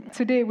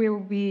Today we will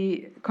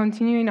be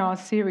continuing our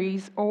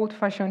series,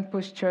 Old-Fashioned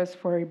Postures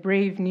for a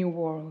Brave New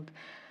World.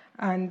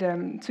 And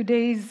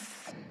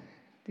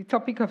the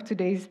topic of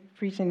today's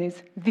preaching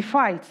is the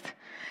fight.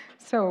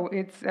 So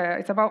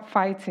it's about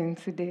fighting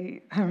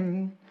today.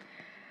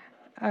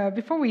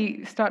 Before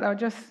we start, I'll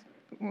just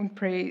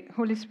pray.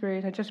 Holy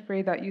Spirit, I just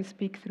pray that you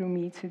speak through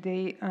me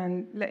today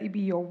and let it be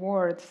your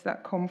words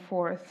that come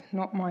forth,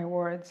 not my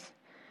words.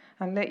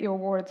 And let your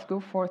words go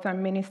forth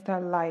and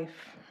minister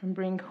life and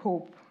bring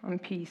hope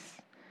and peace.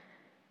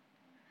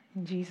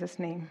 In Jesus'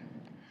 name.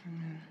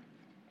 Amen.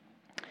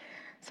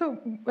 So,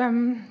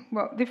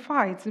 the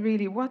fight,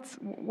 really, what's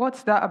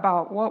that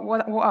about?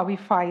 What are we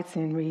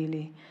fighting,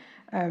 really?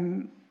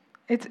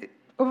 It's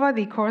over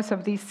the course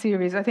of this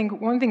series, I think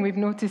one thing we've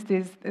noticed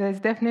is there's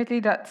definitely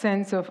that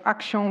sense of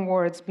action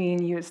words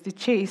being used, the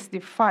chase, the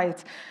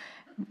fight,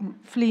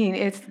 fleeing.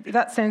 It's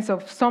that sense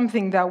of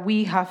something that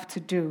we have to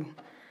do.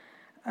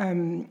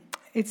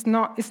 It's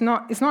not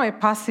a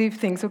passive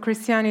thing. So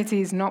Christianity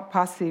is not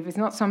passive. It's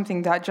not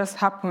something that just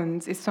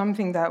happens. It's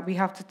something that we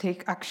have to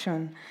take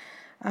action.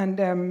 And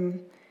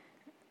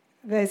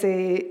there's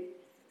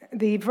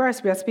the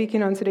verse we are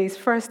speaking on today is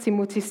 1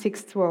 Timothy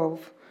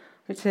 6:12,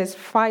 which says,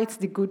 "Fight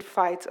the good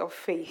fight of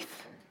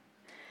faith."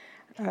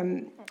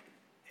 In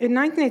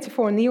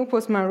 1984, Neil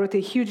Postman wrote a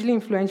hugely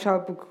influential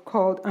book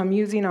called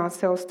 "Amusing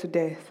Ourselves to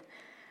Death."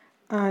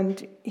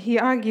 And he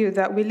argued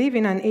that we live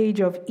in an age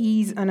of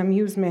ease and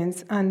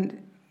amusements, and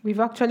we've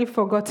actually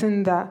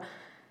forgotten that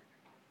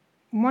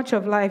much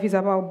of life is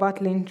about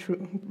battling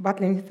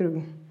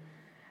through.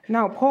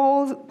 Now,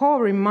 Paul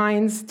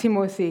reminds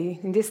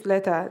Timothy in this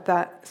letter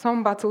that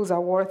some battles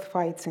are worth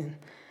fighting,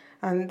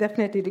 and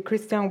definitely the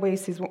Christian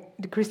race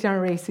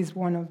is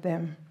one of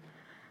them.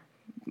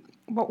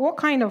 But what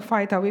kind of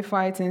fight are we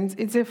fighting?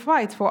 It's a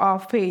fight for our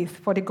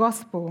faith, for the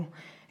gospel.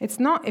 It's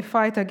not a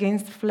fight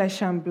against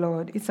flesh and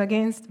blood. It's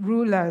against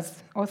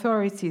rulers,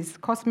 authorities,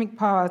 cosmic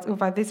powers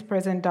over this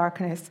present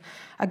darkness,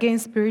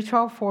 against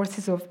spiritual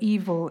forces of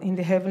evil in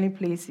the heavenly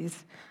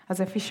places, as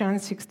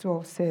Ephesians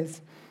 6:12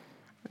 says.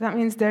 That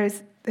means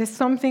there's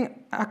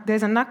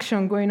an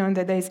action going on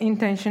there. There's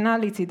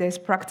intentionality, there's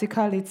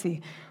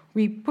practicality.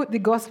 We put the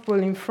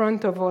gospel in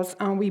front of us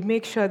and we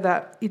make sure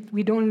that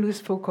we don't lose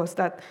focus,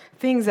 that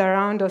things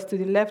around us to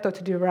the left or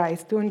to the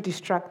right don't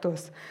distract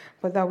us,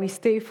 but that we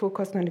stay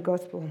focused on the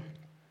gospel.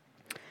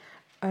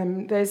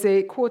 There's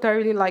a quote I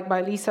really like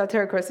by Lisa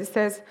TerKeurst. It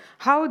says,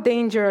 "How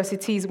dangerous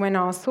it is when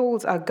our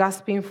souls are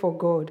gasping for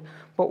God,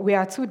 but we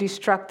are too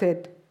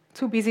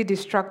busy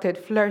distracted,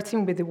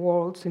 flirting with the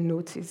world to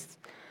notice."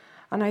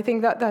 And I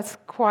think that's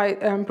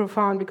quite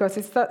profound, because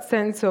it's that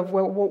sense of,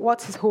 well,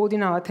 what is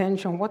holding our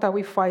attention? What are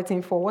we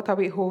fighting for? What are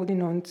we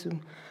holding on to?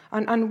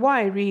 And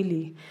why,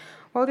 really?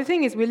 Well, the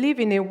thing is, we live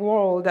in a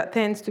world that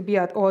tends to be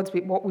at odds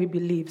with what we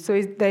believe. So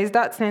there is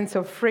that sense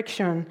of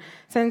friction,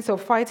 sense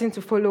of fighting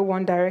to follow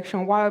one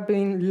direction while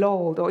being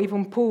lulled or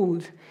even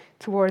pulled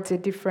towards a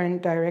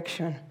different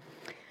direction.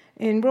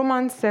 In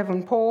Romans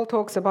 7, Paul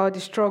talks about the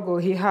struggle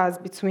he has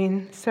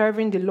between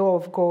serving the law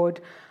of God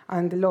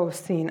and the law of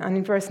sin. And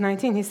in verse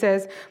 19, he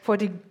says,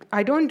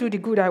 I don't do the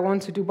good I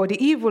want to do, but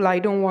the evil I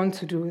don't want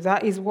to do,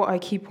 that is what I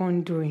keep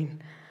on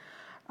doing.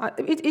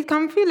 It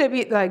can feel a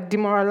bit like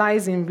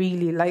demoralizing,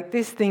 really, like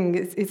this thing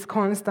is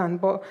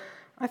constant. But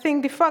I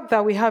think the fact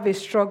that we have a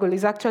struggle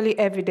is actually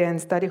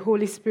evidence that the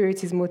Holy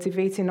Spirit is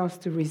motivating us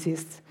to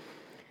resist.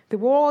 The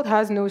world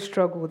has no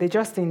struggle. They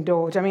just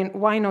indulge. I mean,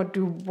 why not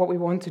do what we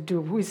want to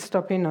do? Who is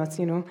stopping us,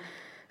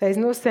 There is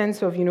no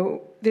sense of,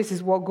 this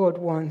is what God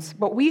wants.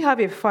 But we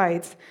have a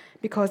fight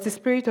because the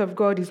Spirit of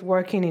God is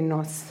working in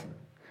us.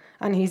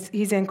 And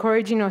he's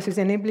encouraging us, he's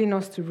enabling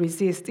us to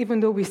resist,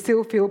 even though we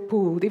still feel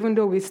pulled, even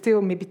though we still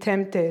may be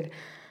tempted.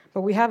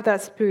 But we have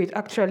that Spirit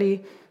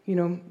actually,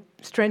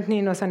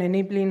 strengthening us and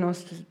enabling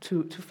us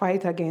to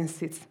fight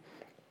against it.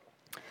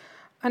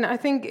 And I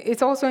think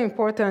it's also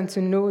important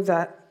to know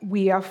that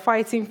we are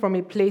fighting from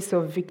a place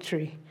of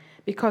victory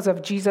because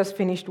of Jesus'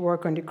 finished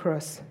work on the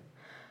cross.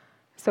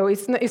 So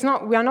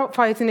we are not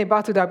fighting a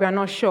battle that we are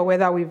not sure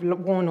whether we've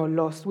won or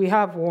lost. We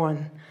have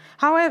won.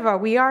 However,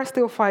 we are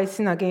still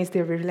fighting against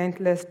a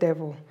relentless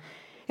devil.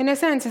 In a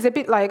sense, it's a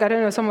bit like,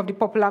 some of the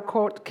popular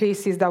court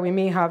cases that we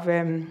may have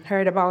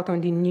heard about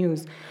on the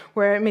news,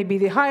 where maybe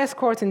the highest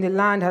court in the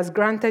land has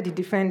granted the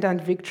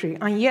defendant victory,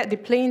 and yet the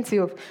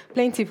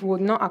plaintiff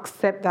would not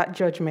accept that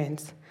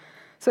judgment.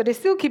 So they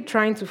still keep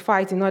trying to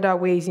fight in other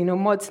ways,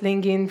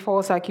 mudslinging,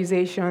 false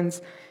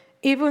accusations,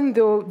 even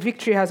though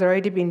victory has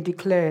already been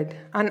declared.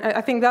 And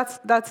I think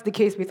that's the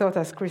case with us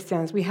as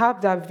Christians. We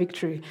have that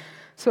victory.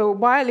 So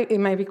while it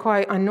might be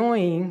quite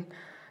annoying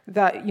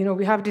that,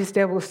 we have this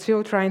devil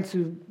still trying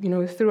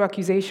to, throw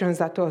accusations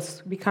at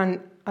us, we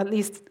can at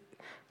least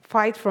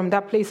fight from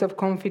that place of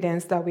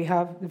confidence that we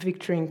have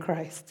victory in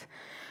Christ.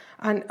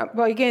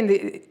 But again,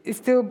 it's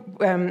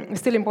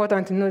still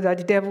important to know that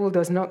the devil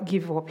does not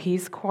give up.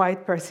 He's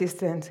quite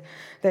persistent.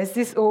 There's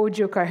this old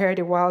joke I heard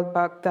a while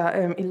back that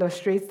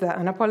illustrates that,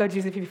 and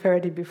apologies if you've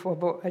heard it before,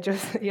 but I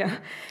just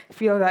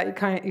feel that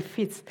it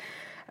fits.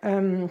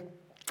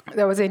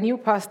 there was a new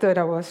pastor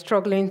that was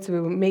struggling to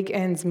make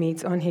ends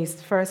meet on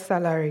his first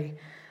salary.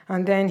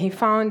 And then he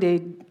found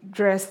a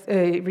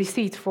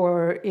receipt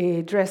for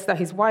a dress that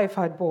his wife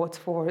had bought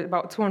for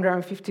about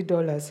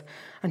 $250.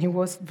 And he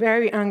was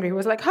very angry. He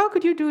was like, how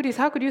could you do this?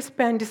 How could you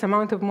spend this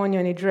amount of money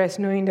on a dress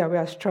knowing that we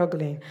are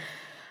struggling?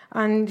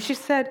 And she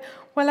said,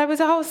 well, I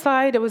was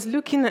outside, I was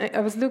looking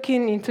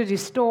into the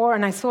store,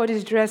 and I saw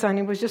this dress, and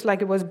it was just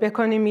like it was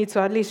beckoning me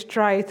to at least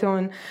try it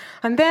on.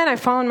 And then I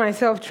found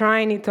myself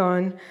trying it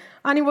on,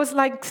 and it was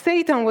like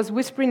Satan was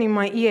whispering in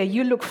my ear,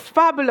 you look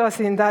fabulous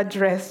in that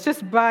dress,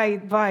 just buy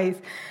it, buy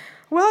it.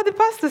 Well, the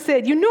pastor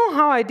said, you know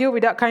how I deal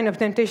with that kind of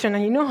temptation,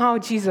 and you know how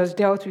Jesus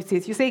dealt with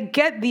it. You say,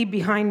 get thee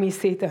behind me,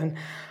 Satan.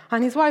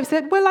 And his wife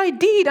said, well, I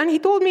did, and he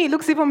told me it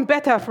looks even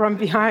better from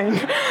behind.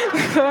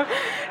 So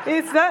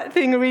it's that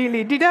thing,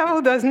 really. The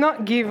devil does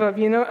not give up,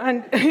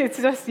 and it's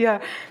just,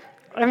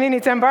 I mean,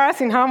 it's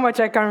embarrassing how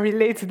much I can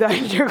relate to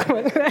that joke,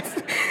 but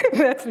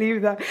let's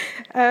leave that.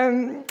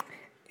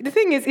 The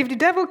thing is, if the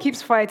devil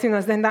keeps fighting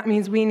us, then that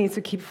means we need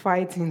to keep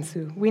fighting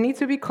too. We need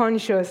to be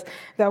conscious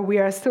that we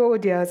are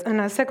soldiers.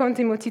 And as 2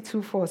 Timothy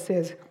 2:4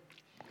 says,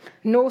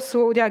 no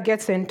soldier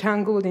gets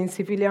entangled in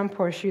civilian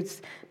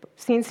pursuits,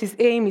 since his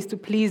aim is to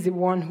please the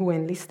one who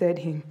enlisted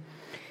him.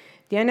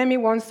 The enemy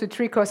wants to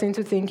trick us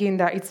into thinking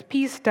that it's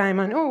peacetime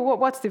and,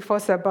 what's the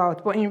fuss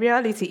about? But in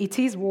reality, it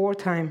is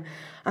wartime.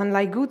 And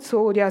like good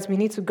soldiers, we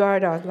need to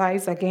guard our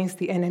lives against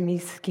the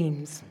enemy's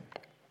schemes.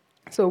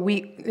 So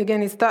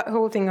it's that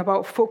whole thing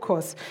about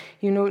focus,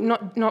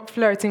 not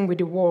flirting with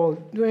the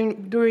world.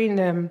 During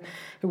a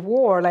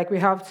war like we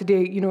have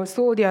today,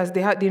 soldiers,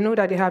 they know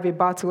that they have a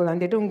battle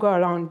and they don't go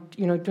around,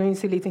 doing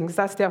silly things.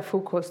 That's their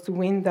focus, to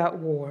win that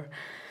war.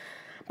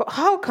 But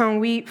how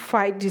can we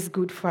fight these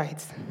good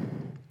fights?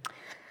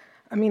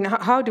 I mean,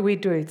 how do we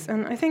do it?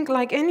 And I think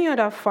like any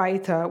other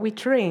fighter, we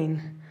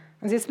train.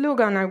 As a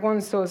slogan I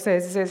once saw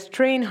says,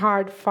 train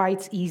hard,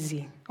 fight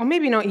easy. Or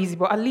maybe not easy,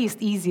 but at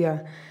least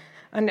easier.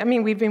 And I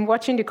mean, we've been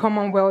watching the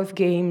Commonwealth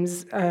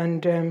Games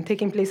and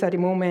taking place at the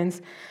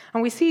moment,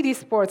 and we see these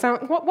sports.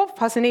 And what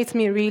fascinates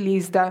me really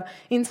is that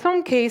in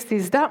some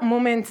cases, that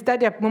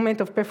their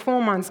moment of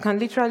performance can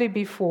literally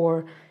be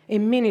for a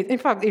minute. In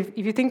fact, if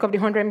you think of the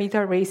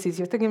 100-meter races,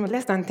 you're talking about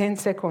less than 10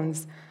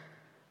 seconds.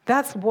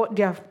 That's what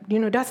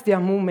that's their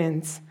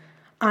moments.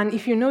 And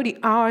if you know the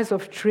hours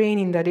of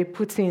training that they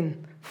put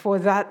in for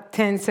that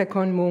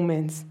 10-second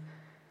moment,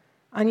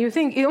 and you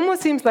think, it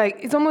almost seems like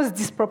it's almost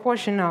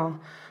disproportional.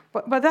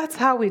 But that's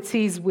how it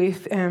is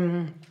with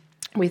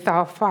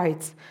our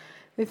fights.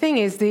 The thing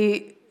is,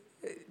 the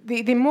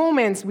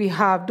moments we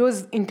have,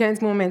 those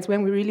intense moments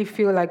when we really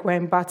feel like we're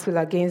in battle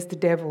against the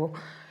devil,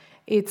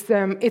 it's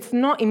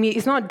not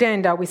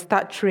then that we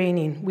start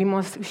training. We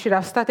should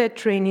have started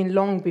training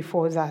long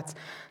before that.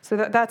 So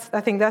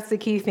I think that's the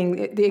key thing.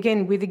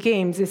 Again, with the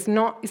games, it's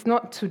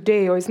not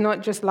today, or it's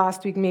not just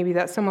last week maybe,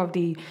 that some of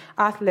the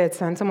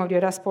athletes and some of the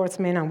other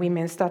sportsmen and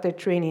women started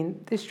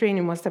training. This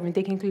training must have been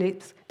taking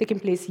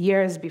place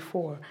years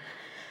before.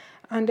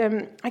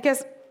 And I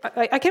guess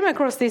I came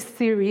across this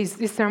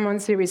sermon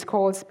series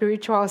called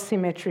Spiritual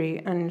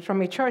Symmetry, and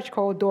from a church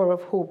called Door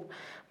of Hope.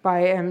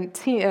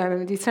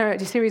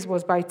 The series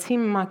was by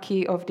Tim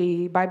Mackey of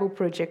the Bible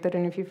Project. I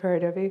don't know if you've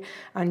heard of it,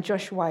 and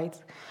Josh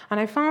White. And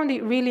I found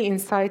it really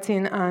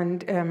inciting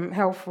and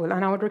helpful.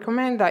 And I would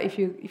recommend that if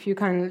you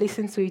can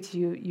listen to it,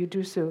 you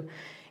do so.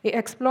 It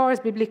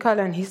explores biblical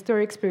and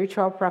historic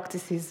spiritual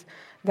practices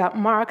that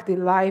mark the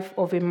life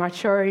of a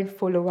maturing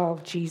follower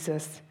of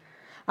Jesus.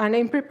 And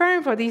in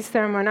preparing for this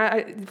sermon,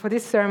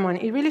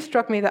 it really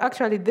struck me that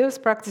actually those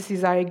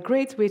practices are a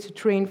great way to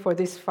train for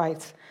this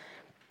fight.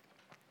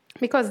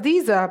 Because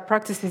these are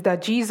practices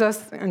that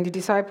Jesus and the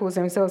disciples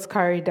themselves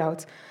carried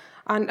out.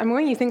 And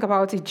when you think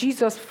about it,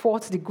 Jesus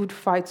fought the good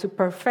fight to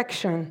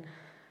perfection.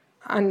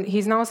 And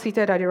he's now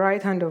seated at the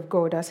right hand of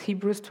God, as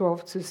Hebrews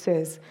 12:2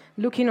 says,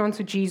 looking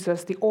unto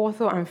Jesus, the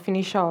author and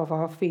finisher of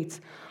our faith,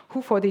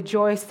 who for the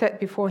joy set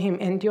before him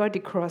endured the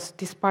cross,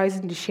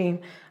 despising the shame,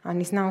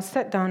 and is now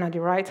set down at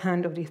the right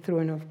hand of the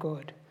throne of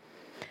God.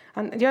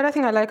 And the other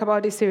thing I like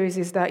about this series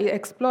is that it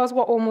explores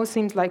what almost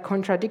seems like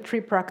contradictory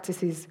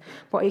practices,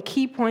 but a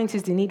key point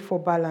is the need for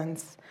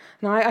balance.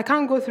 Now, I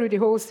can't go through the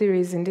whole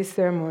series in this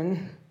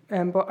sermon,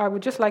 but I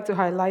would just like to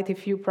highlight a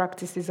few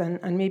practices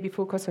and maybe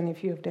focus on a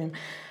few of them.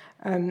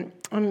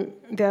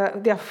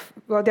 There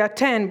are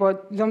 10,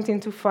 but jumped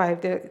into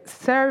 5. They're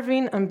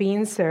serving and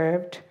being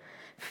served,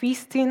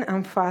 feasting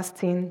and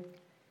fasting,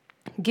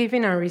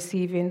 giving and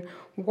receiving,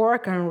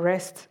 work and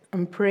rest,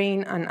 and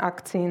praying and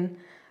acting,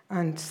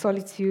 and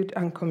solitude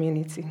and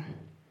community.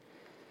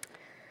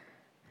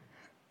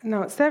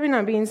 Now, serving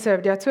and being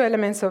served, there are 2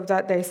 elements of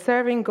that. There is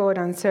serving God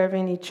and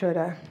serving each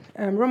other.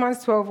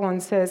 Romans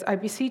 12:1 says, I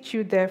beseech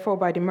you, therefore,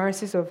 by the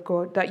mercies of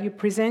God, that you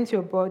present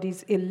your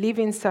bodies a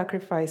living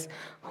sacrifice,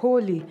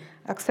 holy,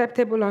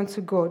 acceptable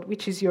unto God,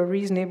 which is your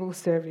reasonable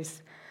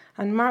service.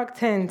 And Mark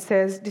 10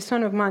 says, the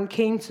Son of Man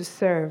came to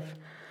serve.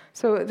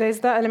 So there's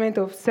that element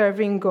of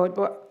serving God.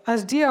 But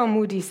as D.L.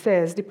 Moody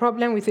says, the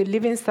problem with a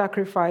living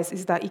sacrifice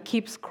is that it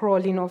keeps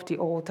crawling off the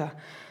altar.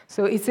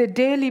 So it's a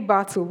daily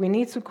battle. We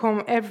need to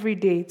come every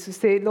day to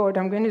say, Lord,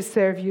 I'm going to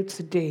serve you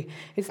today.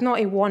 It's not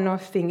a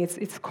one-off thing.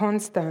 It's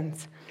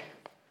constant.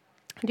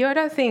 The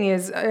other thing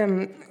is,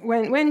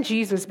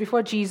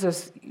 before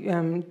Jesus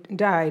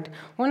died,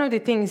 one of the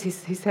things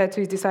he said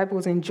to his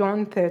disciples in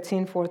John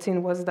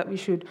 13:14 was that we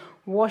should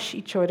wash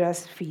each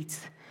other's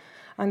feet.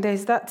 And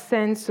there's that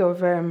sense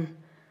of,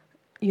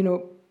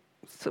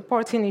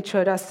 supporting each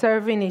other,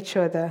 serving each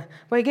other.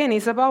 But again,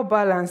 it's about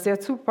balance. There are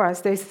two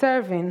parts. There's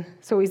serving,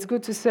 so it's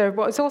good to serve,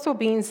 but it's also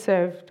being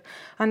served.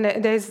 And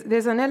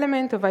there's an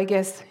element of, I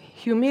guess,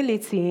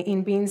 humility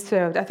in being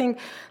served. I think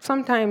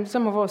sometimes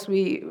some of us,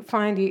 we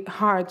find it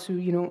hard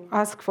to,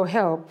 ask for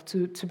help,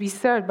 to be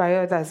served by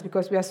others,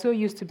 because we are so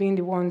used to being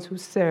the ones who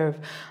serve.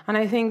 And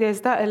I think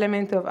there's that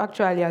element of,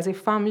 actually, as a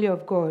family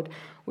of God,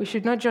 we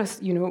should not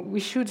just, we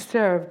should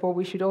serve, but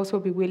we should also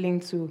be willing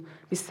to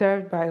be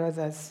served by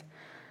others.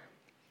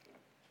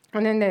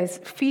 And then there's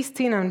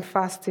feasting and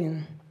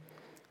fasting.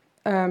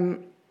 The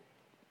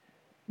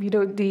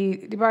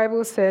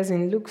Bible says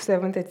in Luke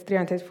 7:33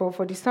 and 34,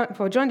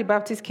 for John the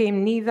Baptist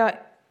came neither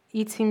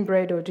eating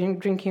bread or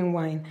drinking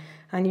wine,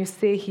 and you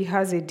say he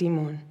has a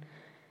demon.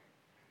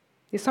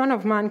 The Son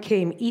of Man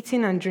came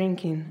eating and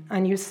drinking,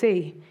 and you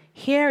say,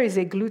 here is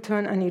a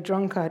glutton and a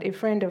drunkard, a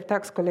friend of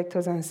tax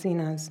collectors and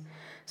sinners.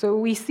 So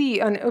we see,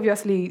 and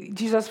obviously,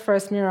 Jesus'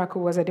 first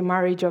miracle was at the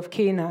marriage of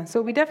Cana.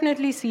 So we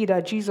definitely see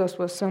that Jesus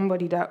was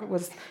somebody that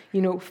was,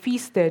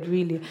 feasted,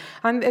 really.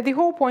 And the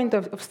whole point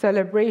of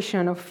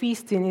celebration, of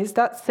feasting, is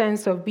that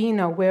sense of being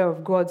aware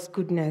of God's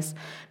goodness,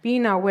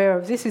 being aware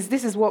of this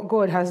is what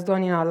God has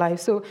done in our life.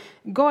 So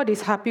God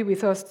is happy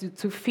with us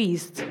to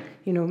feast,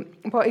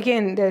 But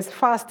again, there's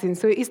fasting.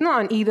 So it's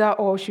not an either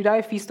or, should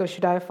I feast or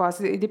should I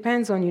fast? It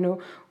depends on,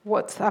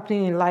 what's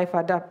happening in life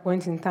at that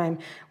point in time.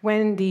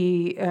 When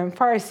the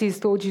Pharisees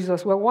told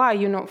Jesus, well, why are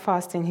you not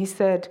fasting? He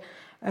said,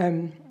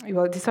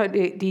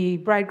 the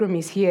bridegroom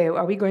is here.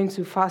 Are we going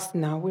to fast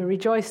now? We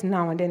rejoice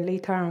now, and then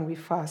later on we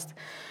fast.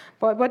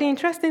 But the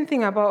interesting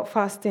thing about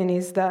fasting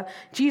is that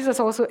Jesus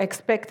also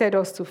expected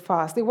us to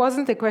fast. It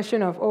wasn't a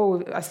question of,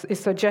 a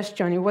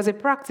suggestion. It was a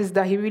practice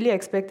that he really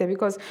expected,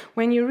 because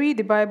when you read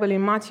the Bible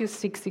in Matthew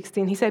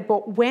 6:16, he said,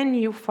 but when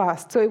you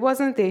fast. So it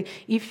wasn't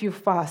if you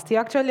fast. He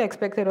actually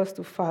expected us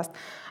to fast.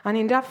 And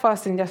in that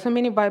fasting, there are so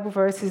many Bible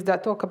verses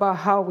that talk about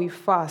how we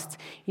fast,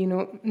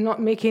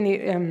 not making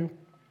it...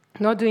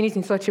 not doing it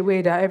in such a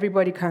way that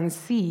everybody can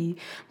see,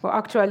 but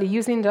actually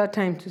using that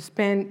time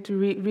to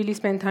really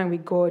spend time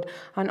with God,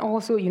 and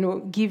also,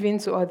 giving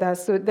to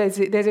others. So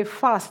there's a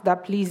fast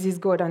that pleases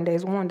God, and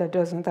there's one that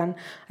doesn't. And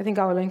I think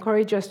I will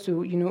encourage us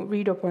to,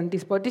 read up on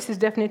this. But this is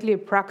definitely a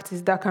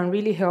practice that can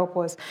really help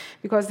us,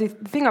 because the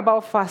thing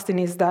about fasting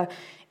is that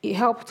it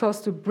helped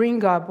us to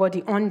bring our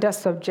body under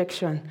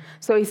subjection.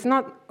 So it's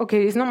not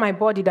my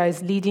body that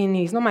is leading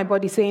me. It's not my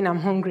body saying,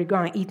 I'm hungry, go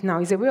and eat now.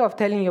 It's a way of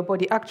telling your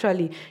body,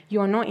 actually,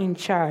 you're not in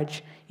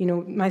charge.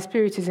 My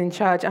spirit is in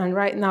charge, and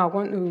right now I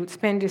want to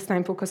spend this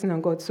time focusing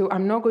on God. So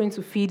I'm not going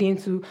to feed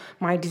into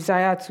my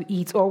desire to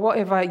eat or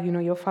whatever,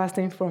 you're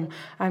fasting from.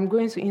 I'm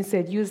going to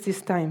instead use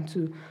this time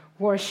to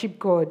worship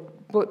God,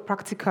 both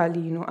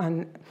practically,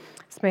 and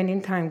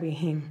spending time with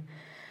Him.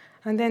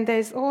 And then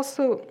there's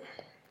also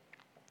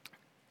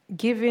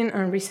giving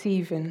and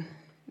receiving.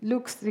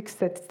 Luke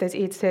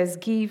 6:38 says,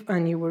 give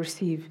and you will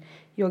receive.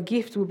 Your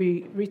gift will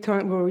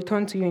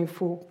return to you in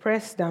full,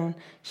 pressed down,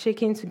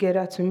 shaken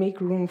together to make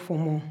room for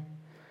more,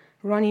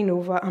 running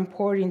over and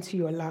poured into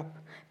your lap.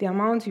 The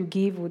amount you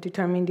give will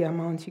determine the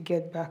amount you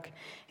get back.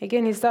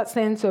 Again, it's that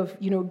sense of,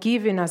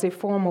 giving as a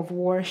form of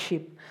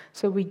worship.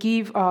 So we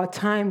give our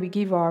time, we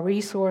give our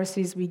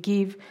resources, we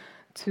give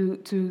to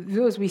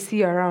those we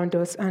see around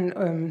us, and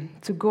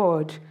to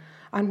God.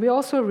 And we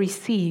also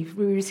receive.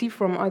 We receive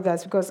from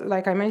others, because,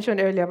 like I mentioned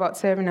earlier about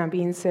serving and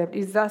being served,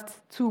 it's that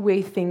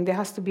two-way thing. There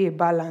has to be a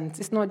balance.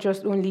 It's not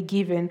just only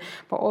giving,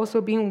 but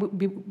also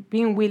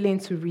being willing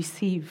to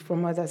receive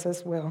from others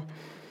as well.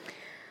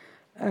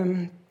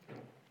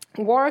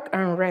 Work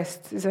and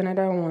rest is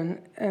another one.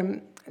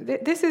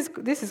 This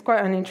is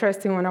quite an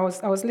interesting one. I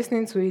was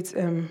listening to it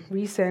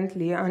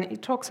recently, and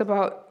it talks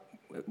about,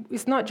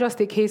 it's not just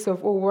a case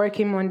of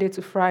working Monday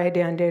to Friday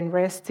and then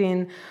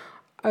resting.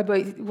 But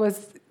it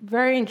was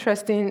very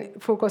interesting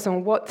focus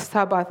on what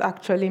Sabbath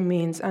actually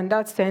means, and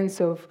that sense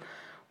of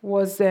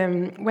was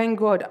when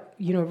God,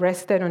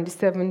 rested on the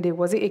seventh day.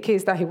 Was it a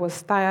case that He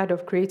was tired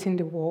of creating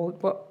the world?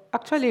 But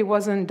actually, it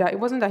wasn't that. It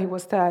wasn't that He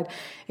was tired.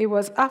 It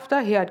was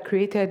after He had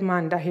created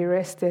man that He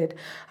rested,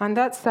 and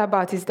that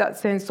Sabbath is that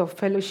sense of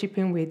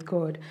fellowshipping with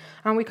God,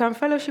 and we can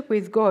fellowship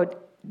with God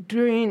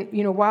during,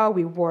 while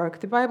we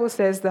work. The Bible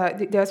says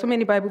that there are so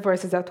many Bible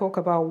verses that talk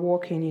about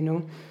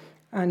walking,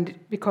 and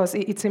because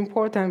it's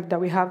important that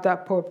we have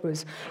that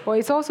purpose. But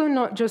it's also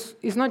not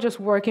just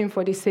working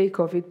for the sake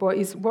of it, but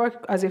it's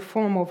work as a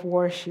form of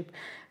worship.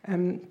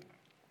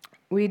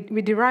 We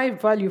derive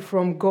value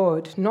from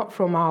God, not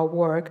from our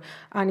work,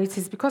 and it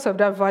is because of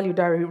that value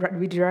that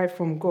we derive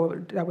from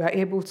God that we are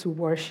able to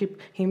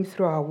worship Him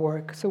through our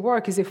work. So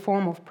work is a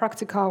form of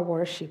practical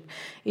worship.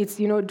 It's,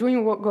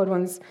 doing what God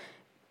wants.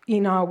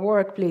 in our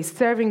workplace,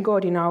 serving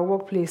God in our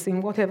workplace, in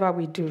whatever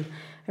we do.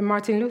 And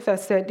Martin Luther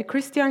said, the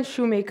Christian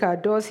shoemaker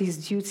does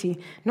his duty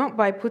not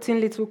by putting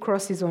little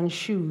crosses on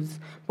shoes,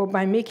 but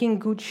by making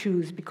good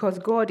shoes, because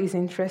God is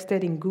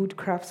interested in good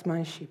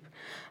craftsmanship.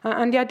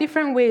 And there are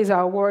different ways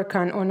our work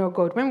can honor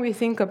God. When we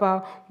think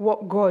about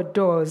what God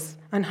does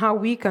and how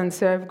we can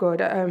serve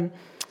God,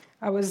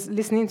 I was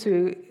listening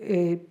to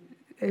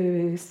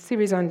a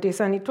series on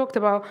this, and it talked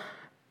about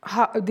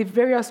how the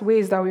various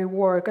ways that we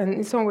work, and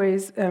in some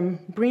ways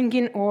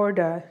bringing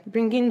order,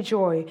 bringing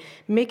joy,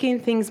 making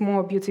things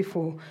more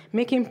beautiful,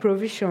 making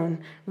provision,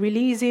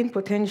 releasing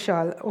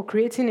potential, or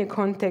creating a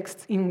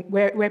context in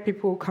where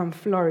people can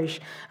flourish.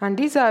 And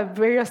these are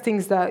various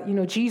things that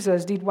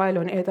Jesus did while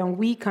on earth, and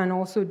we can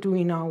also do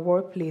in our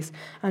workplace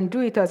and do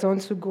it as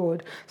unto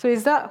God. So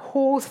it's that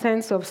whole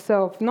sense of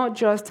self, not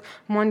just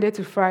Monday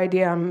to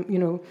Friday,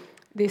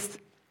 this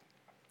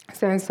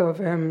sense of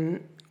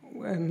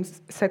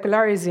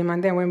secularism,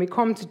 and then when we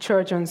come to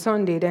church on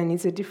Sunday, then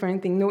it's a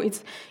different thing. No,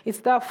 it's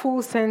that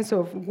full sense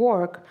of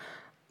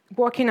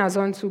working as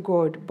unto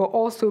God, but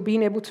also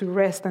being able to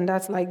rest, and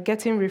that's like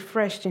getting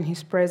refreshed in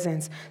His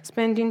presence,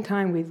 spending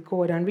time with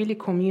God, and really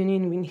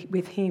communing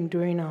with Him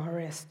during our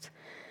rest.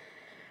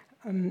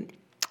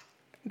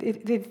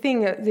 The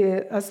thing,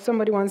 as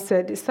somebody once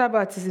said, the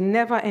Sabbath is a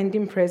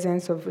never-ending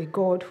presence of a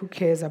God who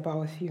cares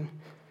about you.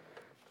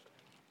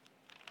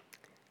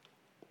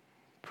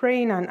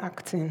 Praying and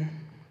acting.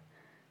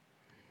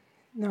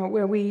 Now,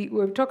 when we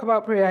talk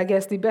about prayer, I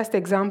guess the best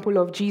example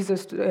of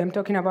Jesus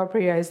talking about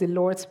prayer is the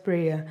Lord's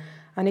Prayer.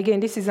 And again,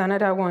 this is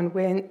another one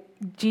when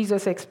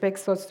Jesus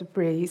expects us to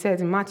pray. He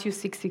says in Matthew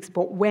 6:6,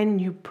 but when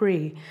you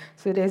pray.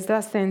 So there's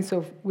that sense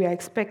of we are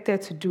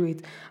expected to do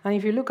it. And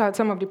if you look at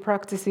some of the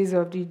practices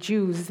of the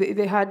Jews,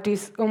 they had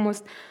this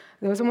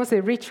there was almost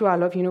a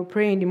ritual of,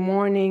 praying in the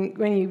morning.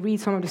 When you read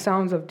some of the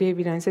Psalms of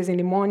David, and it says, in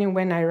the morning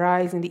when I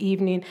rise, in the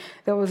evening,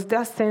 there was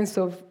that sense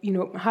of,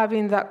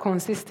 having that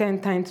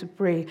consistent time to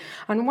pray.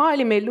 And while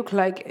it may look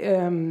like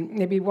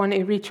maybe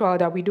a ritual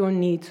that we don't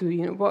need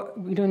to, what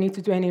we don't need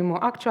to do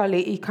anymore,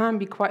 actually, it can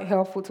be quite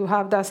helpful to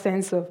have that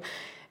sense of,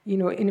 in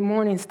the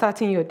morning,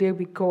 starting your day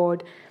with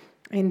God,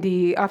 in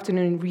the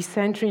afternoon,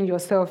 recentering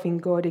yourself in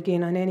God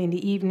again, and then in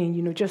the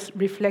evening, just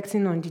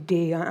reflecting on the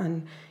day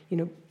and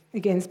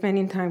again,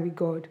 spending time with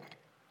God.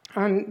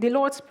 And the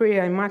Lord's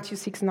Prayer in Matthew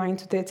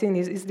 6:9-13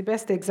 is the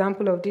best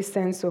example of this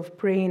sense of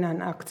praying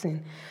and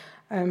acting.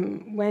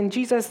 When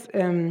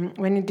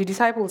the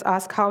disciples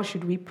ask, how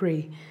should we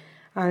pray?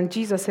 And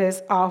Jesus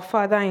says, our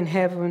Father in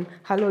heaven,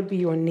 hallowed be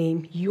your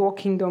name. Your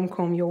kingdom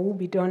come, your will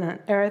be done on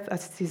earth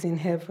as it is in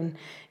heaven.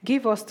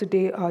 Give us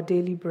today our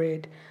daily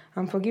bread,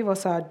 and forgive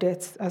us our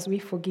debts as we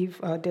forgive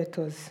our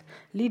debtors.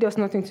 Lead us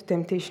not into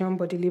temptation,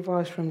 but deliver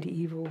us from the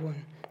evil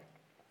one.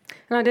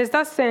 Now, there's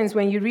that sense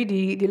when you read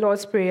the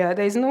Lord's Prayer,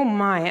 there's no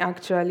my,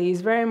 actually.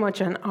 It's very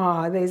much an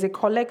our. There's a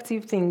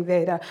collective thing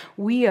there that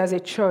we as a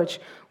church,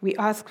 we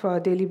ask for our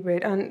daily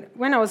bread. And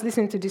when I was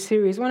listening to the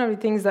series, one of the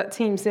things that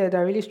Tim said that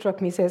really struck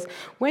me says,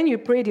 when you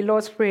pray the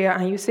Lord's Prayer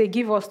and you say,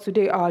 give us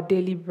today our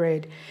daily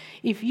bread,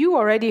 if you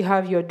already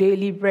have your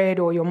daily bread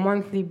or your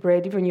monthly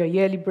bread, even your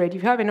yearly bread,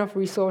 if you have enough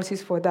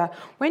resources for that,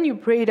 when you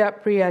pray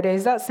that prayer,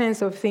 there's that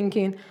sense of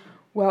thinking,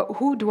 well,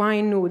 who do I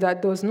know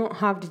that does not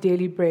have the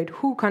daily bread?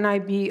 Who can I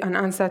be an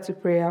answer to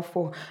prayer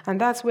for? And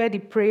that's where the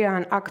prayer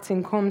and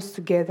acting comes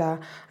together.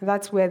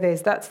 That's where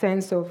there's that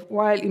sense of,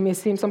 while it may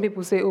seem, some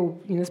people say,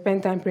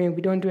 spend time praying,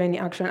 we don't do any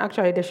action.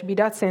 Actually, there should be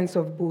that sense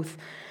of both.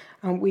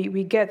 And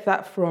we get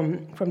that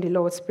from the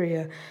Lord's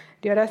Prayer.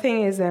 The other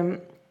thing is,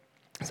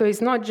 so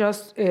it's not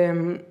just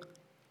me.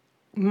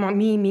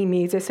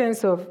 It's a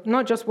sense of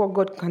not just what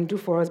God can do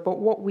for us, but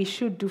what we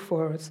should do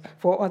for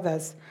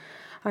others.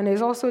 And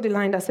there's also the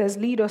line that says,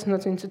 lead us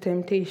not into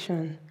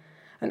temptation.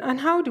 And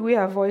how do we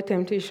avoid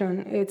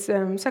temptation? It's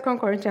 2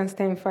 Corinthians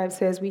 10:5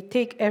 says, we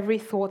take every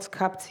thought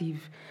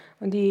captive.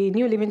 In the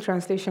New Living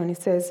Translation,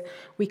 it says,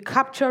 we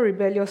capture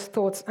rebellious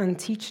thoughts and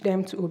teach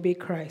them to obey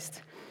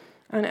Christ.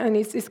 And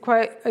it's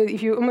quite,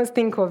 if you almost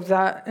think of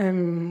that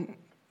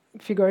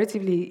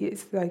figuratively,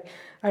 it's like,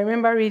 I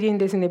remember reading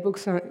this in a book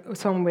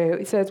somewhere.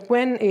 It says,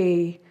 when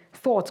a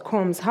thought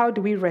comes, how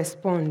do we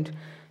respond?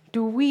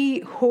 Do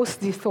we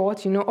host the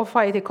thought,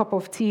 offer it a cup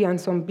of tea and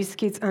some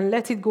biscuits and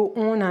let it go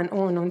on and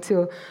on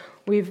until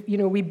we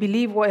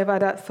believe whatever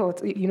that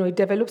thought, it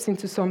develops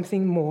into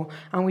something more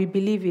and we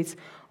believe it?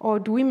 Or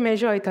do we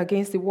measure it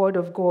against the Word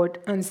of God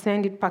and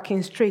send it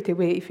packing straight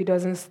away if it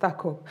doesn't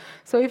stack up?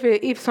 So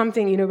if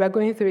something, we're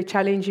going through a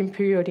challenging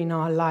period in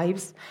our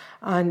lives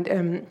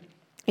and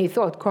a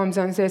thought comes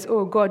and says,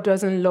 oh, God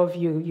doesn't love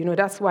you,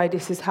 that's why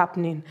this is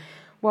happening.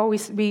 Well,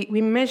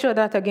 we measure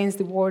that against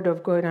the Word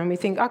of God, and we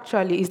think,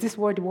 actually, is this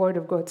what the Word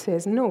of God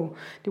says? No.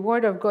 The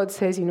Word of God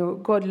says,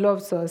 God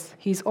loves us.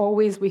 He's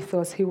always with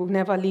us. He will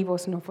never leave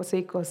us nor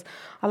forsake us.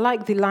 I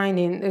like the line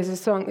there's a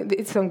song,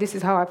 This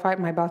Is How I Fight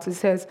My Battles. It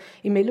says,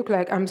 it may look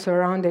like I'm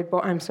surrounded,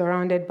 but I'm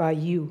surrounded by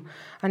you.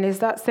 And there's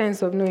that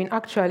sense of knowing,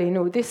 actually,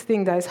 no, this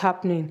thing that is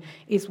happening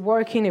is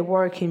working a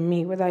work in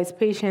me, whether it's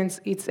patience,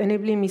 it's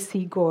enabling me to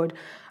see God.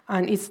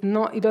 And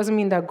it doesn't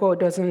mean that God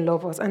doesn't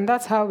love us. And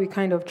that's how we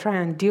kind of try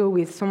and deal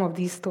with some of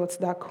these thoughts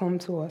that come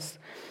to us.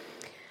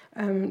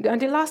 And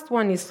the last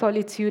one is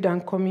solitude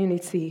and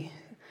community.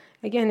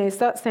 Again, it's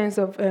that sense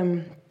of,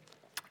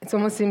 it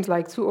almost seems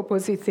like two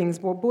opposite things,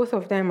 but both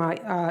of them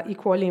are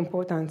equally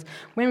important.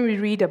 When we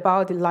read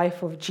about the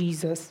life of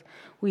Jesus,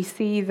 we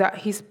see that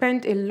he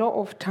spent a lot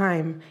of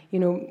time,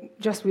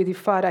 just with the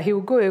Father. He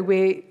would go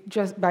away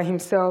just by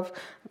himself.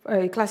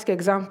 A classic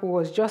example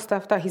was just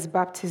after his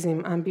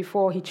baptism and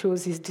before he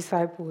chose his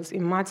disciples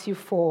in Matthew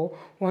 4,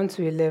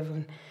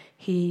 1-11.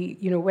 He,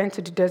 went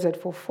to the desert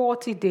for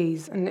 40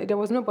 days, and there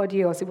was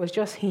nobody else. It was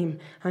just him.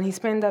 And he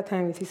spent that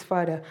time with his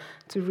Father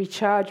to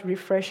recharge,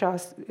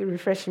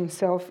 refresh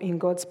himself in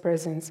God's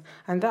presence.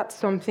 And that's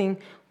something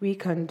we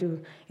can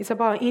do. It's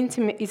about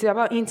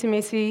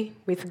intimacy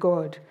with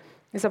God.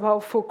 It's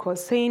about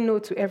focus, saying no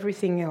to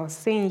everything else,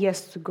 saying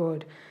yes to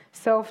God,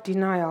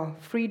 self-denial,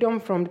 freedom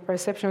from the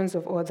perceptions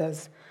of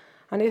others.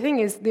 And the thing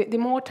is, the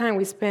more time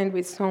we spend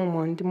with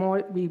someone, the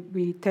more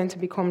we tend to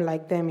become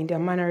like them in their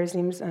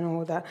mannerisms and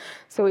all that.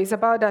 So it's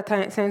about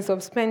that sense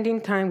of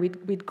spending time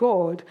with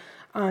God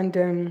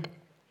and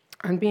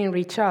being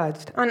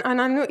recharged. And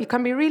I know it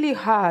can be really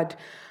hard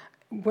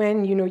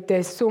when,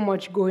 there's so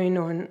much going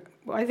on.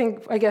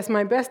 I guess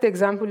my best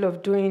example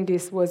of doing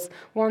this was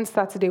one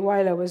Saturday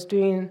while I was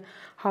doing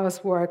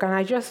housework, and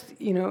I just,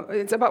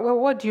 it's about,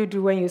 what do you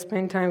do when you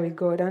spend time with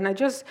God? And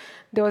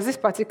there was this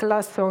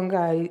particular song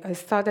I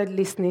started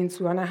listening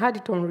to, and I had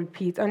it on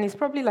repeat, and it's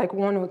probably like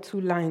 1 or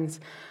 2 lines,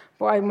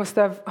 but I must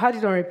have had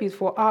it on repeat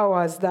for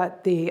hours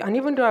that day. And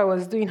even though I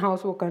was doing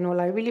housework and all,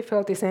 I really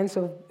felt a sense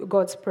of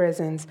God's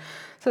presence,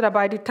 so that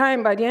by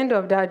the end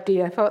of that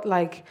day, I felt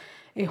like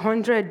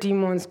 100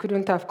 demons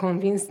couldn't have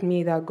convinced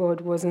me that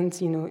God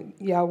wasn't,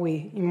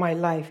 Yahweh in my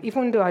life,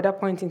 even though at that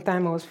point in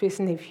time I was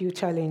facing a few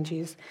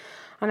challenges.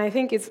 And I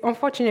think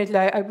unfortunately,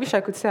 I wish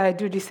I could say I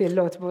do this a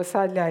lot, but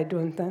sadly I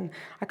don't. And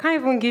I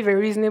can't even give a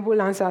reasonable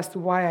answer as to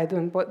why I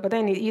don't, but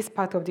then it is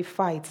part of the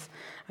fight,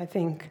 I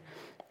think.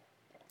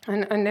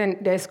 And then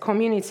there's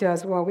community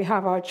as well. We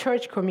have our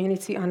church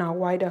community and our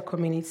wider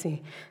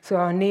community, so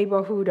our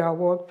neighborhood, our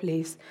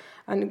workplace.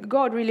 And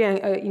God really,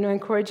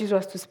 encourages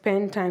us to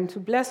spend time to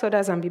bless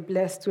others and be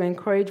blessed, to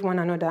encourage one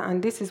another.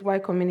 And this is why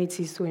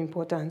community is so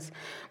important.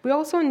 We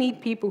also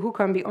need people who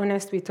can be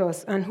honest with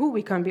us and who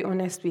we can be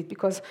honest with,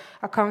 because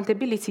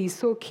accountability is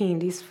so key in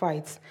these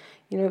fights.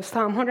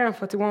 Psalm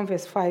 141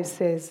 verse 5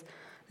 says,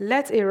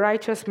 "Let a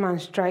righteous man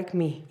strike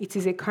me. It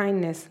is a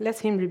kindness. Let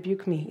him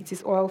rebuke me. It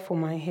is oil for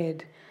my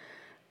head."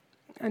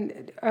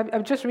 And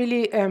I'm just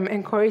really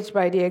encouraged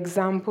by the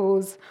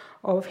examples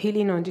of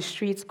healing on the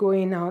streets,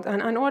 going out,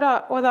 and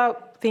other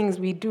things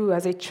we do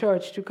as a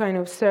church to kind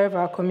of serve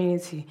our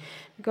community.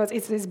 Because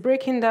it's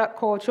breaking that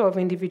culture of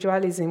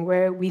individualism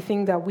where we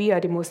think that we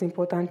are the most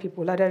important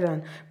people rather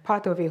than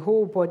part of a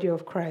whole body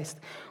of Christ.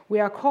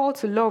 We are called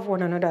to love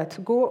one another,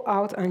 to go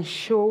out and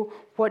show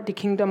what the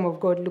kingdom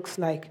of God looks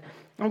like.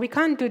 And we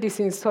can't do this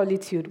in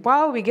solitude.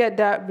 While we get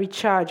that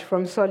recharge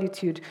from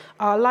solitude,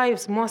 our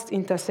lives must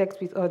intersect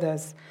with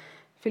others.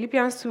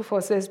 Philippians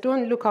 2:4 says,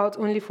 "Don't look out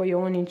only for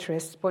your own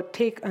interests, but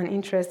take an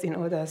interest in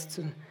others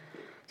too."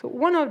 So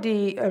one of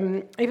the,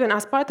 even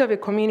as part of a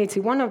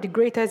community, one of the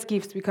greatest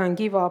gifts we can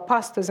give our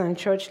pastors and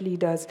church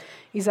leaders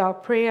is our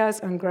prayers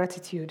and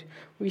gratitude.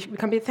 We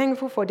can be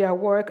thankful for their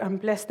work and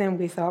bless them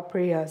with our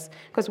prayers,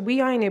 because we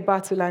are in a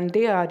battle and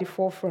they are at the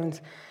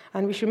forefront.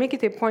 And we should make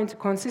it a point to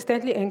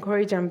consistently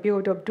encourage and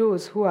build up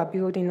those who are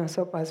building us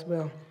up as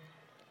well.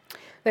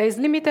 There is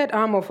limited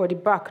armor for the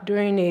back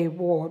during a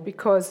war,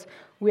 because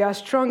we are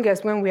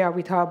strongest when we are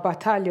with our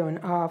battalion,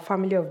 our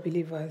family of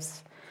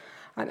believers.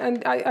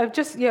 And I've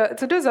just,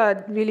 so those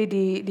are really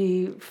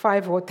the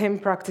 5 or 10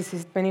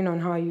 practices, depending on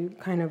how you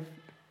kind of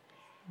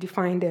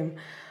define them.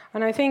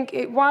 And I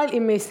think while it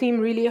may seem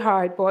really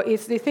hard, but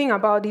it's the thing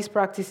about these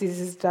practices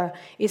is that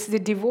it's the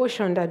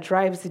devotion that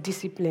drives the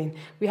discipline.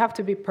 We have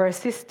to be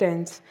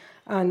persistent,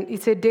 and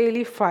it's a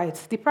daily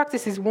fight. The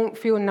practices won't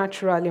feel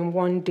natural in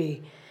one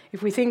day.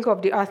 If we think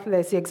of the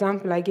athletes, the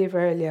example I gave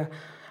earlier,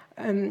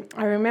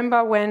 I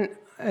remember when,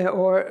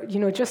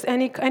 just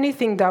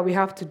anything that we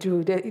have to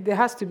do, there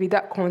has to be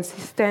that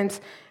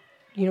consistent,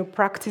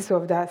 practice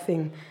of that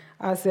thing.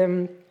 As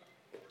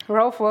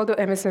Ralph Waldo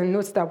Emerson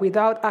notes that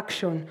without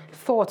action,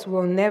 thought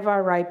will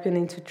never ripen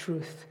into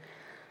truth.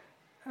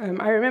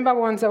 I remember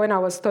once when I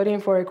was studying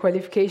for a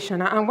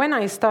qualification, and when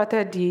I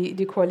started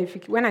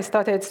when I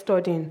started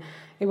studying,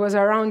 it was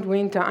around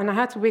winter, and I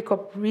had to wake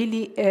up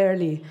really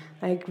early,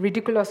 like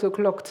ridiculous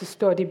o'clock to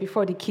study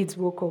before the kids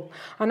woke up.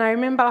 And I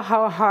remember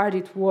how hard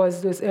it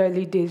was those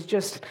early days,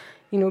 just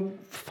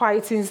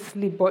fighting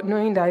sleep, but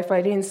knowing that if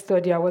I didn't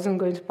study, I wasn't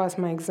going to pass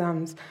my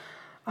exams.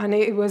 And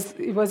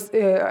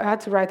I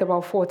had to write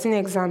about 14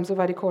 exams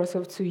over the course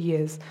of 2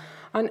 years.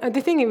 And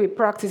the thing with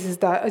practice is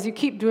that as you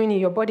keep doing it,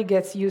 your body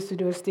gets used to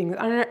those things,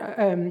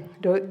 and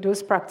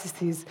those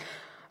practices.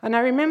 And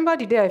I remember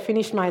the day I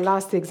finished my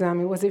last exam,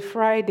 it was a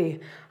Friday,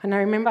 and I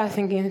remember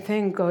thinking,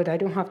 thank God I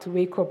don't have to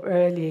wake up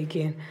early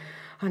again.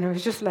 And I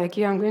was just like,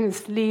 yeah, I'm going to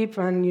sleep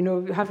and,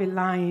 have a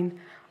line.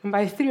 And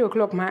by 3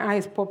 o'clock, my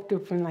eyes popped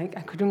open, like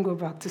I couldn't go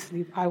back to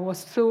sleep. I was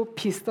so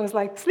pissed. I was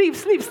like, sleep,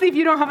 sleep, sleep.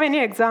 You don't have any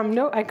exam.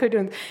 No, I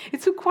couldn't.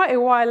 It took quite a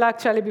while,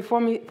 actually,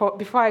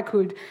 before I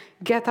could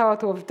get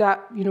out of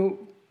that,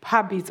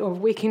 habit of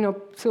waking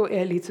up so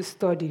early to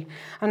study.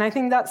 And I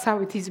think that's how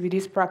it is with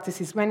these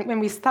practices. When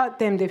we start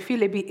them, they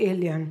feel a bit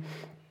alien.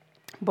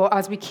 But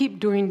as we keep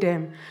doing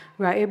them,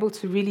 we are able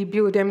to really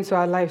build them into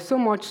our life, so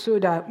much so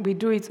that we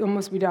do it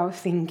almost without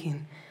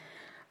thinking.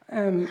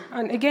 And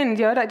again,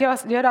 the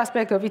other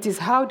aspect of it is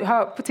how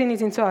putting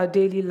it into our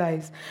daily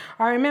lives.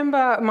 I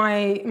remember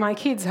my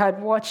kids had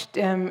watched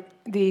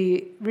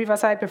the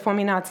Riverside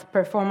Performing Arts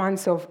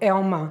performance of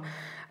Elma.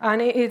 And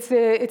it's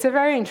a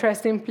very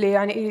interesting play,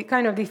 and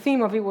the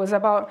theme of it was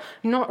about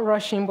not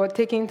rushing, but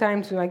taking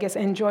time to,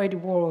 enjoy the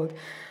world.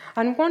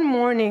 And one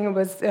morning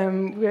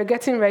we were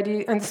getting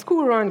ready, and the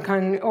school run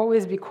can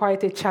always be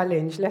quite a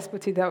challenge, let's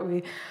put it that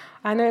way.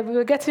 And we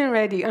were getting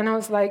ready, and I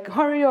was like,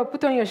 hurry up,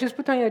 put on your shoes,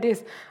 put on your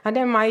this. And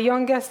then my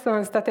youngest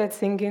son started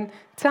singing,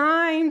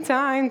 time,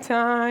 time,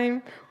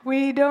 time,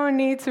 we don't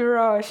need to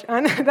rush.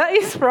 And that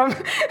is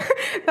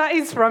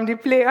from the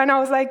play. And I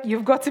was like,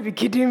 you've got to be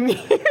kidding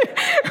me.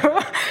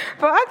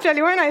 But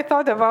actually, when I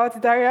thought about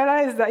it, I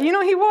realized that,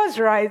 he was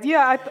right.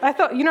 Yeah, I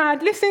thought,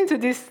 I'd listened to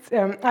this,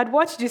 I'd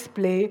watched this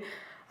play,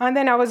 and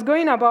then I was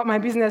going about my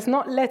business,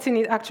 not letting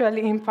it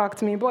actually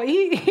impact me. But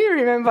he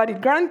remembered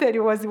it. Granted, it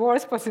was the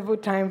worst possible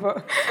time,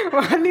 but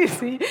at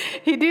least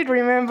he did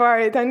remember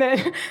it. And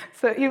then,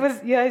 so it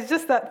was, it's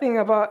just that thing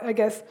about,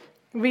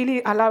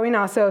 really allowing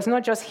ourselves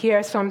not just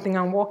hear something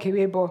and walk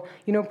away, but,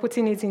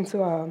 putting it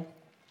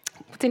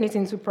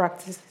into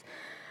practice.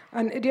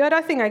 And the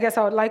other thing, I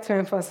would like to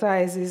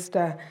emphasize is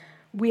that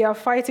we are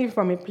fighting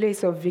from a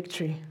place of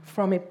victory,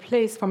 from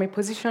a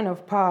position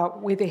of power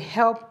with the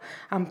help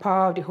and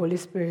power of the Holy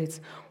Spirit.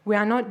 We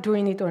are not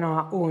doing it on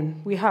our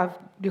own. We have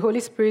the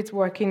Holy Spirit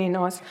working in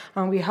us,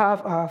 and we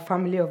have our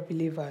family of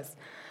believers.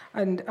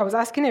 And I was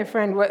asking a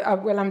friend,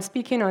 while I'm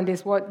speaking on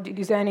this, do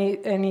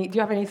you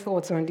have any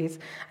thoughts on this?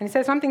 And he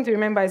said something to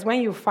remember is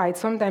when you fight,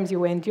 sometimes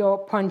you endure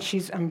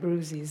punches and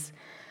bruises.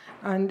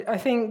 And I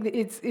think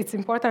it's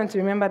important to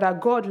remember that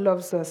God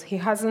loves us. He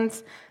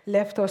hasn't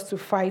left us to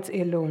fight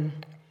alone.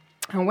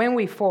 And when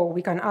we fall,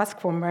 we can ask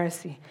for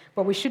mercy.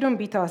 But we shouldn't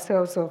beat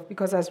ourselves up,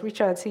 because as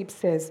Richard Hipp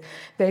says,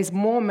 there is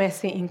more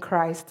mercy in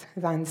Christ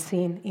than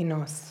sin in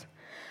us.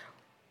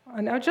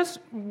 And I just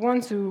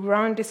want to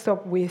round this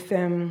up with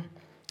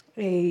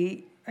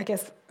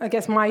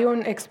my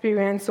own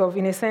experience of,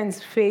 in a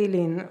sense,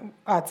 failing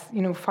at,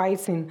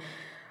 fighting.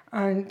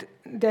 And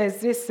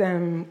there's this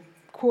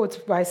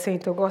quote by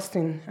St.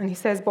 Augustine, and he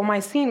says, "But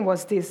my sin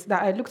was this,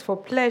 that I looked for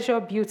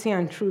pleasure, beauty,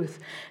 and truth,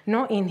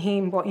 not in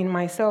him, but in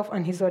myself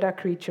and his other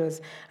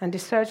creatures, and the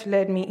search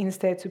led me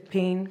instead to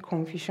pain,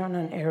 confusion,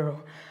 and error."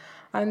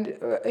 And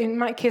in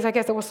my case,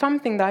 there was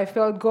something that I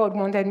felt God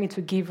wanted me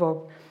to give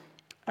up,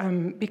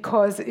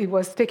 because it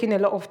was taking a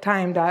lot of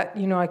time that,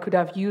 I could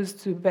have used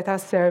to better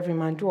serve him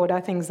and do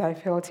other things I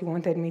felt he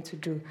wanted me to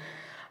do.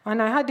 And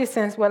I had this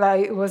sense,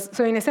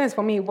 so in a sense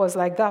for me, it was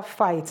like that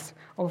fight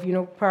of,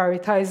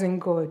 prioritizing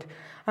God.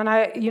 And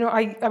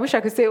I wish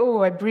I could say,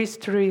 I breezed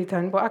through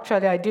it, but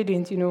actually I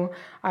didn't, in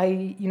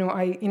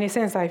a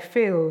sense I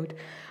failed.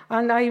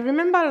 And I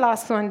remember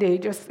last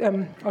Sunday,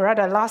 or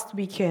rather last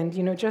weekend,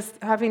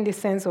 just having this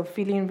sense of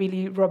feeling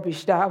really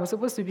rubbish, that I was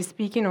supposed to be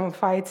speaking on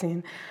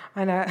fighting,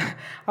 and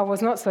I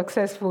was not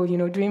successful,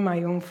 doing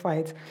my own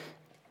fight.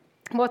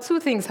 But two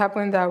things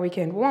happened that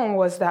weekend. One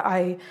was that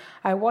I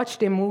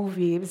watched a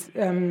movie.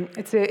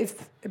 It's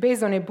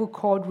based on a book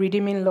called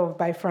Redeeming Love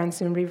by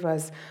Francine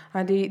Rivers.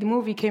 And the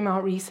movie came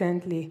out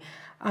recently.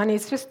 And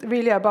it's just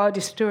really about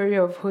the story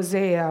of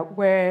Hosea,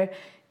 where,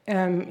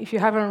 if you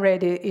haven't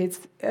read it,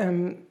 it's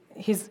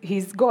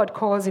his God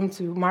calls him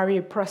to marry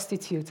a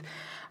prostitute.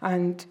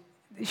 And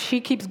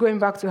she keeps going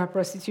back to her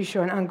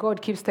prostitution, and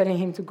God keeps telling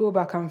him to go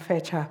back and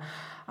fetch her.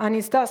 And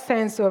it's that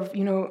sense of,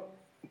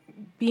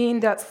 being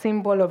that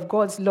symbol of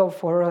God's love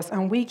for us,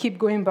 and we keep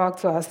going back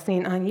to our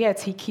sin, and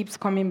yet he keeps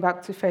coming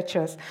back to fetch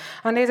us.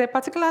 And there's a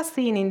particular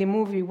scene in the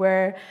movie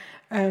where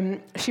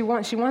she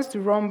wants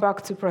to run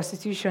back to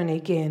prostitution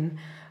again,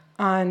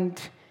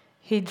 and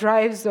he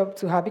drives up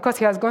to her, because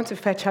he has gone to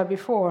fetch her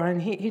before,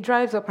 and he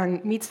drives up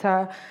and meets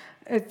her.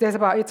 There's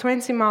about a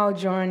 20-mile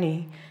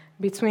journey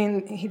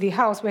between the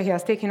house where he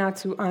has taken her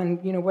to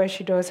and where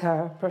she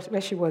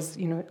was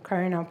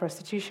carrying out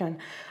prostitution,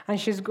 and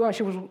she's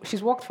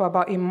walked for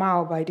about a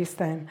mile by this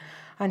time,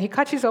 and he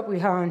catches up with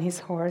her on his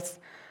horse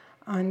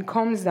and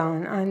comes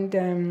down,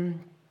 and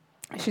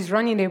she's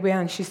running away,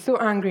 and she's so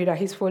angry that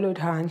he's followed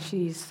her, and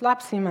she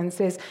slaps him and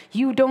says,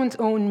 "You don't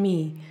own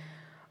me."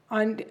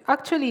 And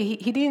actually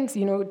he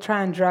didn't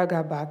try and drag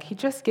her back. He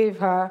just gave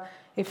her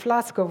a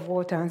flask of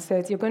water and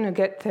said, "You're going to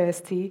get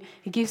thirsty."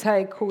 He gives her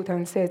a coat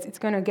and says, "It's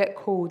going to get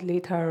cold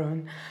later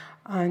on."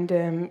 And,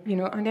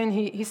 and then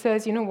he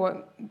says, "You know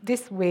what,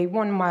 this way,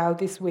 1 mile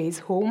this way is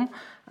home,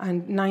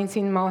 and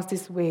 19 miles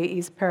this way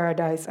is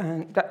paradise."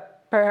 And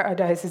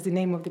Paradise is the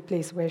name of the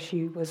place where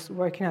she was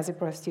working as a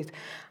prostitute.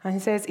 And he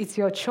says, it's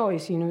your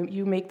choice,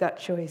 you make that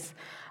choice.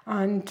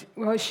 And,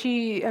 well,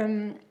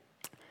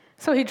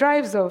 so he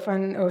drives off,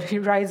 he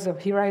rides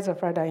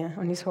off rather,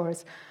 on his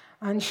horse.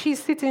 And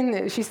she's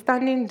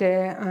standing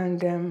there,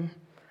 and,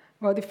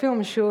 the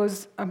film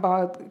shows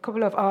about a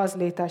couple of hours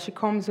later, she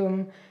comes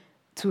home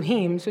to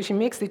him, so she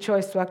makes the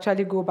choice to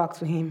actually go back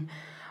to him.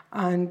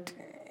 And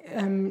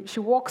she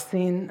walks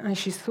in, and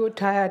she's so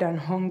tired and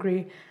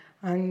hungry,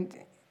 and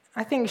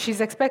I think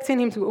she's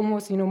expecting him to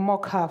almost,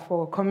 mock her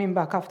for coming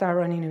back after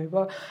running away.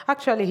 But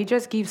actually, he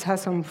just gives her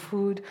some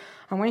food,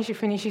 and when she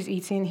finishes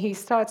eating, he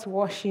starts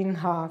washing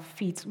her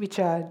feet, which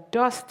are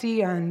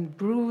dusty and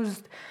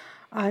bruised,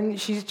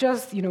 and she's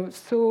just,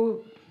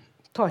 so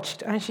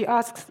touched. And she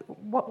asks,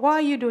 why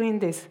are you doing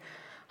this?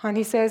 And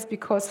he says,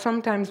 because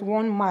sometimes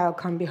 1 mile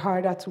can be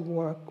harder to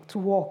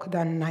walk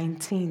than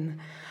 19.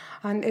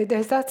 And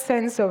there's that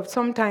sense of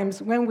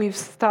sometimes when we've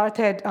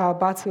started our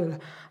battle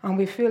and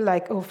we feel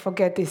like, oh,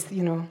 forget this,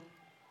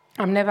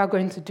 I'm never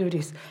going to do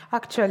this.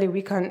 Actually,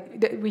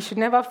 we should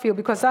never feel,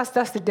 because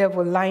that's the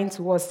devil lying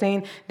to us,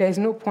 saying there's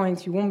no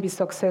point, you won't be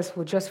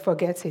successful, just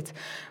forget it.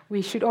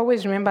 We should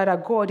always remember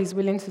that God is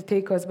willing to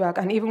take us back,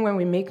 and even when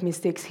we make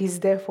mistakes, he's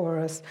there for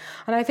us.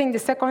 And I think the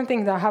second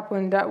thing that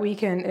happened that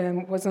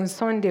weekend was on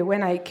Sunday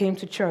when I came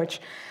to church,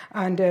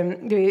 and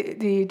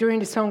during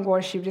the song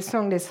worship, the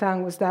song they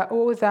sang was that,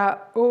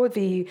 oh,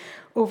 the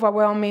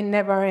overwhelming,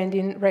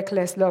 never-ending,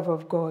 reckless love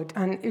of God.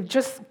 And it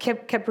just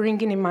kept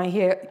ringing in my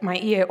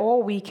ear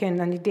all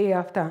weekend and the day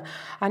after.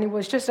 And it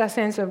was just a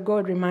sense of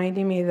God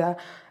reminding me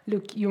that,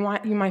 look, you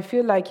might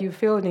feel like you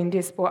failed in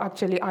this, but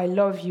actually I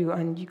love you,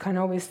 and you can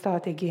always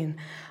start again.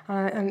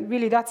 And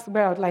really, that's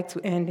where I'd like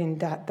to end, in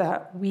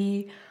that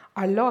we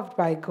are loved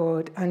by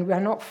God, and we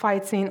are not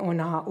fighting on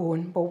our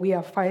own, but we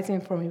are fighting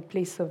from a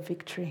place of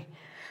victory.